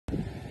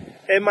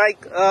Hey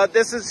Mike,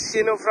 this is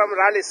Sheenu from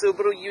Raleigh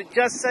Subaru. You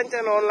just sent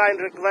an online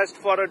request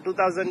for a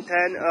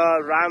 2010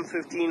 Ram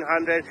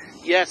 1500.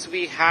 Yes,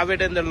 we have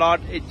it in the lot.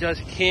 It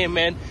just came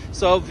in.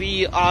 So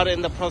we are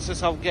in the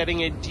process of getting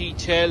it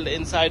detailed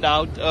inside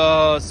out.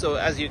 So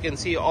as you can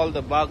see, all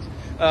the bugs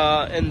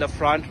in the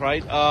front,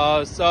 right?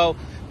 So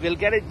we'll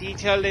get it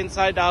detailed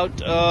inside out.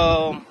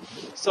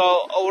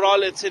 So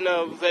overall, it's in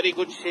a very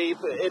good shape.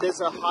 It is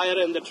a higher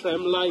in the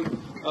trim line.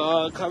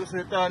 Comes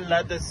with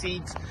leather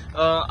seats,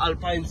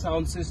 Alpine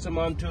sound system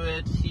onto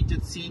it,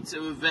 heated seats,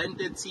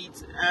 vented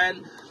seats,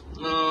 and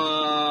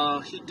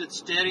heated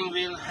steering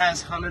wheel.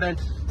 Has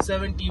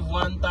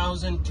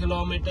 171,000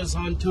 kilometers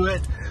onto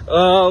it.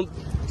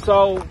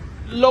 So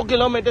low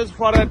kilometers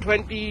for a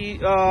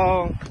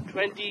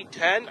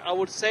 2010, I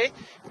would say.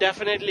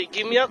 Definitely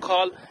give me a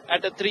call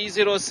at a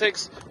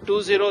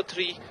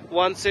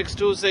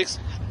 306-203-1626.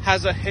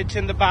 Has a hitch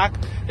in the back.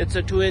 It's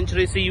a 2-inch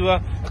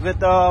receiver with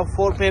a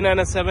 4-pin and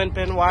a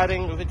 7-pin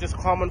wiring, which is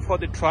common for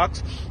the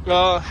trucks.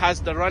 Has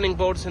the running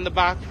boards in the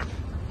back.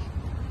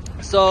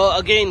 So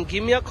again,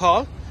 give me a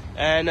call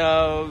and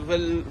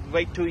we'll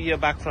wait to hear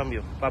back from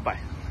you. Bye bye.